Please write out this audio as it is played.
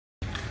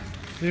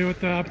Here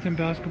with the Abington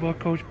basketball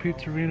coach, Peter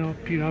Serino.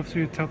 Pete,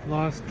 obviously a tough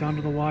loss down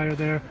to the wire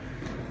there.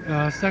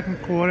 Second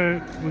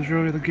quarter was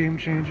really the game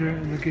changer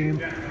in the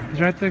game. Is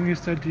there anything you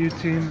said to your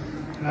team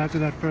after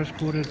that first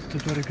quarter to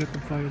try to get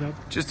them fired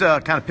up? Just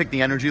kind of pick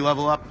the energy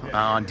level up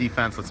on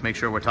defense. Let's make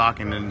sure we're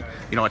talking, and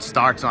it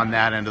starts on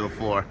that end of the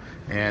floor.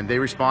 And they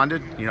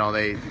responded.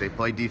 They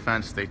played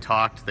defense. They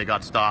talked. They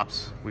got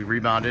stops. We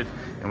rebounded,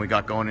 and we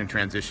got going in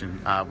transition,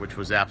 which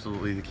was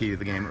absolutely the key to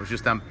the game. It was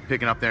just them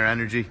picking up their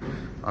energy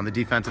on the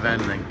defensive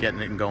end and then getting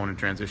it and going in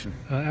transition.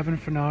 Evan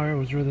Fenara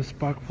was really the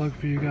spark plug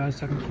for you guys.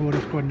 Second quarter,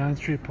 scored 9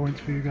 straight points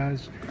for you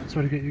guys.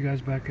 Sort of get you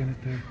guys back in it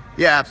there.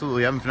 Yeah,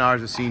 absolutely. Evan Fenara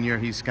is a senior.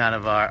 He's kind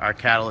of our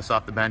catalyst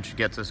off the bench.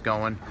 Gets us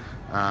going.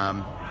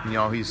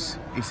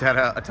 He's had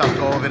a tough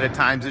go of it at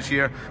times this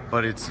year,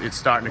 but it's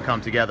starting to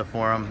come together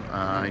for him.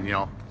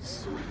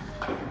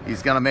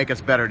 He's going to make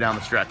us better down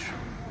the stretch.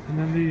 And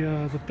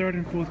then the third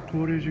and fourth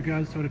quarters, you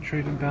guys sort of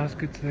trading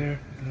baskets there.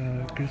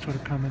 Could you sort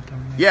of comment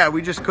on that? Yeah,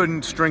 we just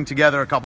couldn't string together a couple